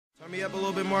Turn me up a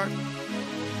little bit more.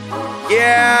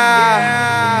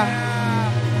 Yeah.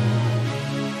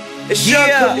 It's Young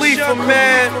Khalifa,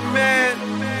 man.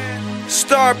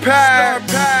 Star Power.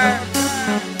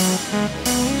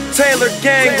 Taylor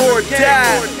Gang or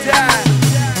Die.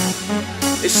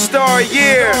 It's Star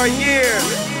Year.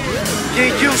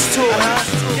 Get used to it.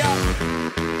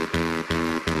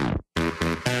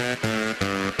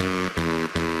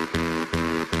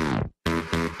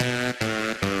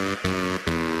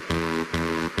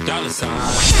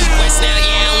 West now,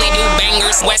 yeah, only do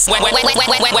bangers. West. Bow,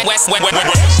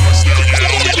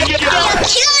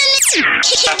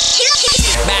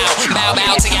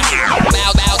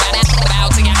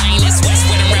 to your highness. West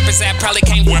where them rappers that probably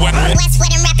can't find it.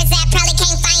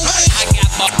 I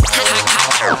got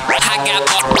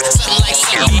something like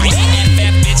something.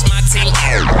 That bitch, my team.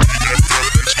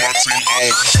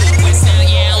 West now,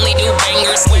 yeah, only do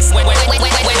bangers. West now,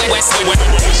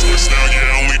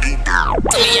 yeah, only do.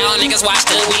 Some of y'all niggas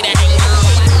washed up, me the hanger.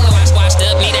 Washed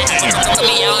up, me the hanger. Some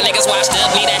of y'all niggas washed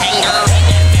up, me the hanger.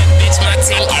 That bitch, my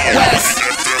team.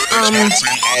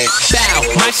 Bow,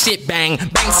 my shit bang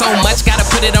so much, gotta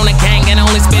put it on a gang and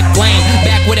only spit flame.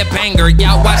 Back with a banger,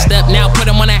 y'all washed up, now put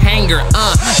them on a hanger.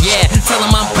 Yeah, tell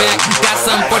them I'm back. Got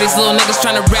something for these little niggas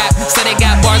tryna rap. Say they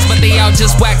got bars, but they all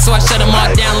just whack, so I shut them all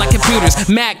down like computers.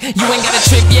 Mac, you ain't got a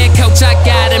trip yet, coach, I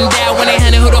got him down. When they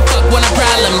hunted, who the fuck want a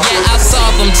problem? Yeah, I'll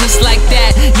solve them just like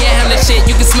that. Yeah, I'm the shit,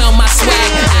 you can smell my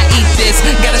swag. I eat this,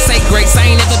 gotta say grace, I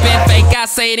ain't never been fake. I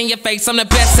say it in your face, I'm the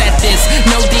best at this,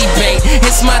 no debate.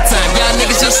 It's my time, y'all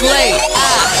niggas just late.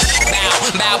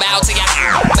 Bow to your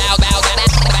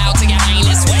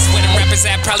highness. West where them rappers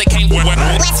that probably can't find it. I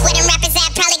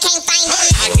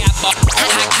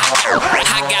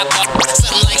got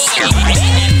something like something.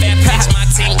 That bitch, my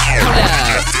team.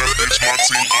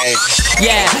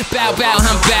 Yeah, bow,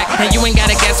 I'm back. And you ain't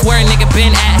gotta guess where a nigga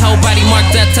been at. Whole body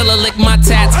marked up till I lick my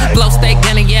tats. Blow stay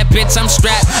gunning, yeah, bitch, I'm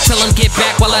strapped. Tell him get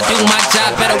back while I do my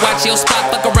job. Better watch your spot,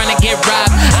 fuck around and get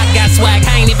robbed. I got swag,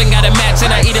 I ain't even got a match,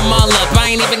 and I eat them all up. I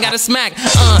ain't even got a smack.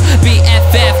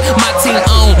 BFF, my team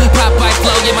on. Popeye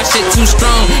flow, yeah, my shit too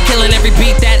strong. Killing every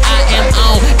beat that I am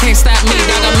on. Can't stop me,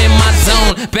 dog, I'm in my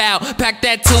zone. Bow, pack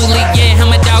that toolie, yeah,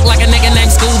 I'm a dog like a nigga named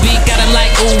Scooby. Got him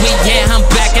like ooh, yeah, I'm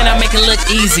back and I make it look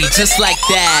easy, just like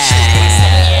that.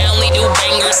 Yeah, only do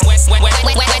bangers. West now, yeah,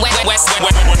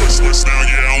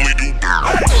 only do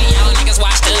bangers. Some of y'all niggas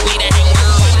washed up, me the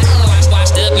hanger.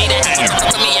 Washed up, me the hanger.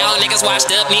 Some of y'all niggas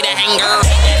washed up, me the hanger.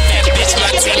 That bitch, my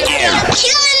team.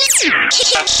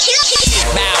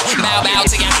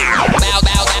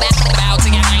 Bow to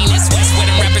your highness. West where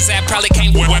them rappers that probably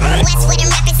can't find it.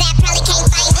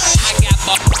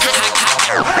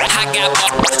 I got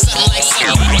something like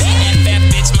something. That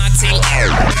bitch, my team.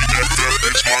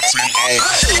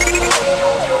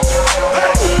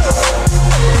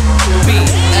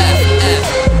 BFF.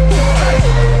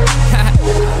 I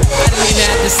didn't even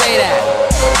have to say that.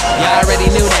 Y'all already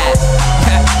knew that.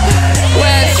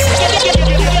 West,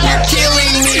 you're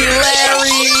killing me,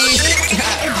 Larry.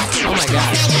 Oh my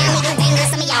God.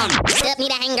 Me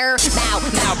the hanger. Bow.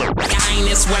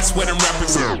 Highness, West where them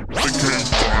rappers at.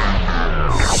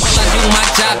 While I do my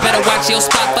job, better watch your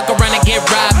spot, fuck around and get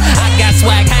robbed. I got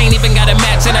swag, I ain't even got a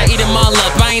match, and I eat them all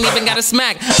up, I ain't even got a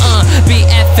smack.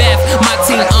 BFF, my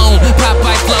team on.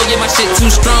 Popeye flow, yeah, my shit too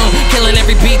strong. Killing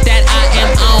every beat that I am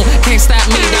on. Can't stop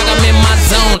me, dog, I'm in my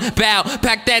zone. Bow,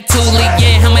 pack that toolie,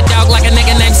 yeah, I'm a dog like a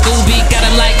nigga named Scooby. Got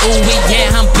him like ooh,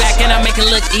 yeah, I'm back, and I make it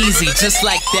look easy, just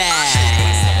like that.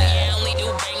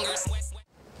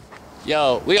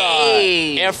 Yo, we are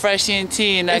AirFresh and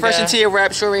AirFresh and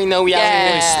TokyoRAted, sure already know we out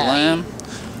here. Slim.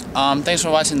 Thanks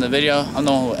for watching the video. I'm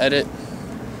the one who will edit.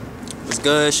 What's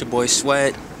good? It's your boy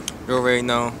Sweat. You already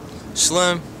know.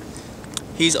 Slim,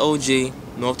 he's OG.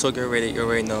 North TokyoRAted, you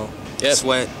already know. Yep.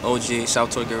 Sweat, OG, South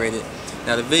TokyoRAted.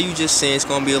 Now the video you just seen, it's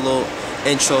gonna be a little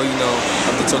intro, you know,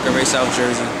 of the TokyoRAted South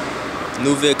Jersey.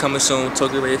 New vid coming soon,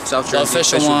 TokyoRAted South Jersey. The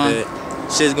official one. Vid.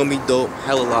 Shit's gonna be dope,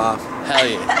 hella live. Hell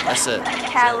yeah, that's it.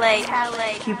 Calais,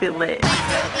 keep it lit.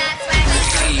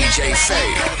 DJ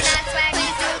Phase.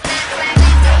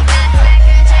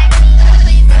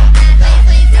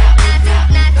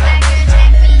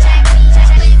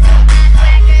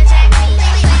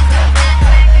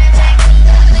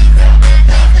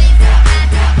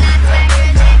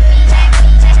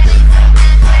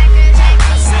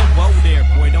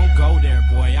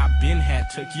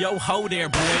 Took yo ho there,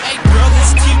 boy. Hey, bro,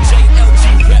 this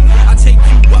TJLG rep. I take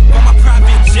you up on my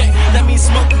private jet. Let me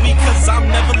smoke me, cause I'm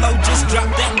never low. Just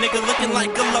drop that nigga looking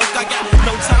like a loke. I got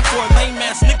no time for lame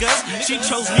ass niggas. She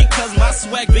chose me cause my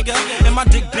swag bigger and my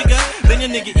dick bigger than your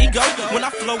nigga ego. When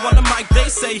I flow on the mic, they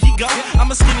say he go. I'm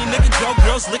a skinny nigga, go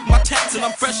girls lick my tats, and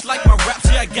I'm fresh like my raps.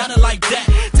 Yeah, I got it like that.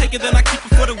 Take it, then I keep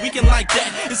it for the weekend like that.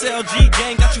 This LG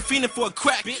gang got you feeling for a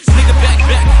crack. Nigga back,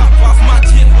 hop off my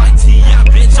tip like T.I.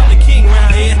 Bitch, I'm the king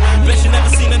round here. Bet you never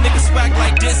seen a nigga swag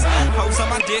like this. Hoes on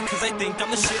my dick, cause they think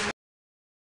I'm the shit.